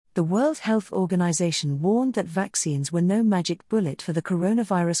The World Health Organization warned that vaccines were no magic bullet for the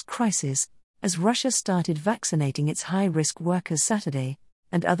coronavirus crisis, as Russia started vaccinating its high-risk workers Saturday,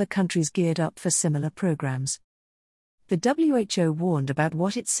 and other countries geared up for similar programs. The WHO warned about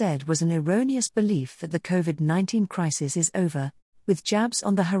what it said was an erroneous belief that the COVID-19 crisis is over, with jabs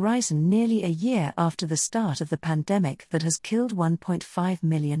on the horizon nearly a year after the start of the pandemic that has killed 1.5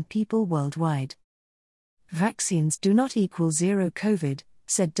 million people worldwide. Vaccines do not equal zero COVID,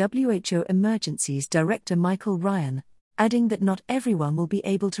 said WHO Emergencies Director Michael Ryan, adding that not everyone will be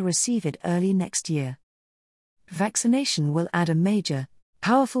able to receive it early next year. Vaccination will add a major,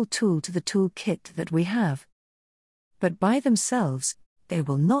 powerful tool to the toolkit that we have. But by themselves, they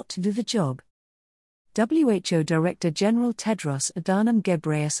will not do the job. WHO Director General Tedros Adhanom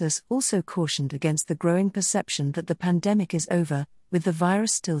Ghebreyesus also cautioned against the growing perception that the pandemic is over, with the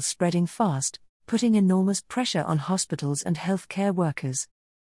virus still spreading fast, putting enormous pressure on hospitals and healthcare workers.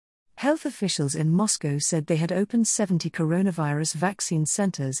 Health officials in Moscow said they had opened 70 coronavirus vaccine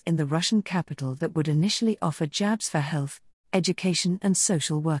centers in the Russian capital that would initially offer jabs for health, education and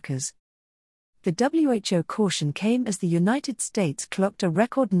social workers. The WHO caution came as the United States clocked a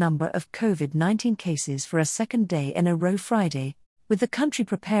record number of COVID-19 cases for a second day in a row Friday, with the country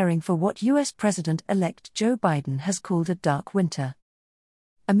preparing for what U.S. President-elect Joe Biden has called a dark winter.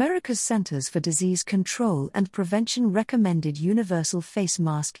 America's Centers for Disease Control and Prevention recommended universal face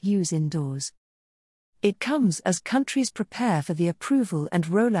mask use indoors. It comes as countries prepare for the approval and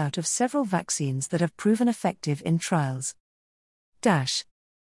rollout of several vaccines that have proven effective in trials. The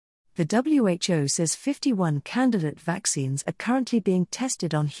WHO says 51 candidate vaccines are currently being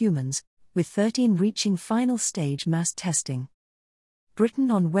tested on humans, with 13 reaching final stage mass testing.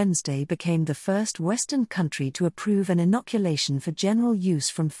 Britain on Wednesday became the first Western country to approve an inoculation for general use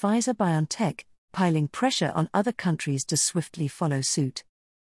from Pfizer-BioNTech, piling pressure on other countries to swiftly follow suit.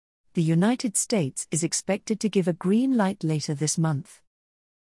 The United States is expected to give a green light later this month.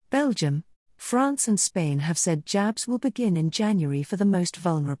 Belgium, France and Spain have said jabs will begin in January for the most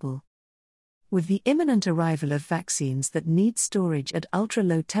vulnerable. With the imminent arrival of vaccines that need storage at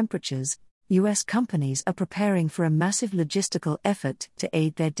ultra-low temperatures, U.S. companies are preparing for a massive logistical effort to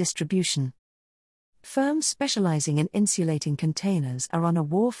aid their distribution. Firms specializing in insulating containers are on a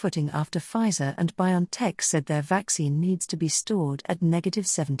war footing after Pfizer and BioNTech said their vaccine needs to be stored at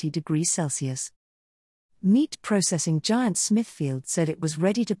 -70 degrees Celsius. Meat processing giant Smithfield said it was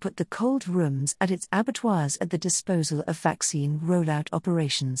ready to put the cold rooms at its abattoirs at the disposal of vaccine rollout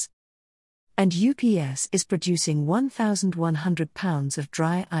operations. And UPS is producing 1,100 pounds of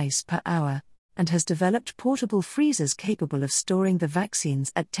dry ice per hour, and has developed portable freezers capable of storing the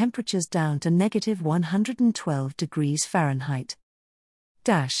vaccines at temperatures down to -112 degrees Fahrenheit.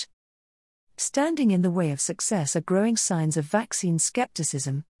 Standing in the way of success are growing signs of vaccine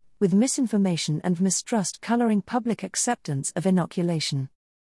skepticism, with misinformation and mistrust coloring public acceptance of inoculation.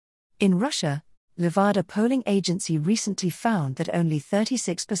 In Russia, Levada polling agency recently found that only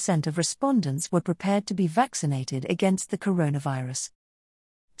 36% of respondents were prepared to be vaccinated against the coronavirus.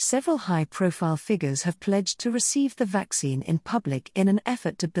 Several high-profile figures have pledged to receive the vaccine in public in an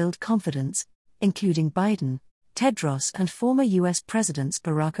effort to build confidence, including Biden, Tedros and former U.S. Presidents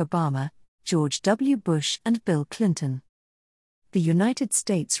Barack Obama, George W. Bush and Bill Clinton. The United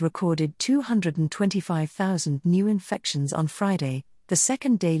States recorded 225,000 new infections on Friday, the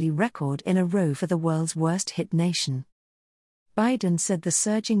second daily record in a row for the world's worst-hit nation. Biden said the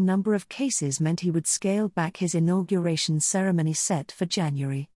surging number of cases meant he would scale back his inauguration ceremony set for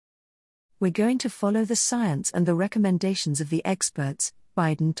January. "We're going to follow the science and the recommendations of the experts,"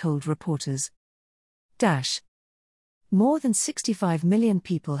 Biden told reporters. More than 65 million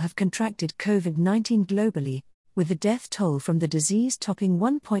people have contracted COVID-19 globally, with the death toll from the disease topping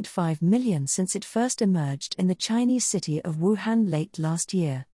 1.5 million since it first emerged in the Chinese city of Wuhan late last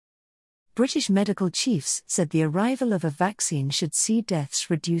year. British medical chiefs said the arrival of a vaccine should see deaths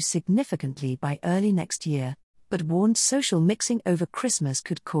reduce significantly by early next year, but warned social mixing over Christmas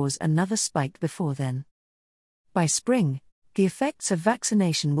could cause another spike before then. By spring, the effects of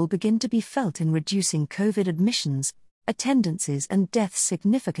vaccination will begin to be felt in reducing COVID admissions, attendances and deaths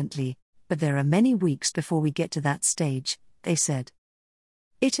significantly, but there are many weeks before we get to that stage, they said.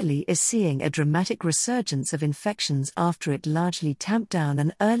 Italy is seeing a dramatic resurgence of infections after it largely tamped down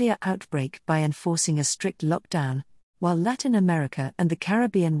an earlier outbreak by enforcing a strict lockdown, while Latin America and the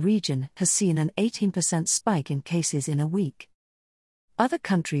Caribbean region has seen an 18% spike in cases in a week. Other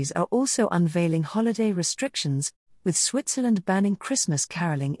countries are also unveiling holiday restrictions, with Switzerland banning Christmas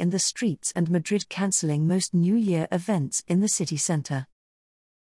caroling in the streets and Madrid cancelling most New Year events in the city centre.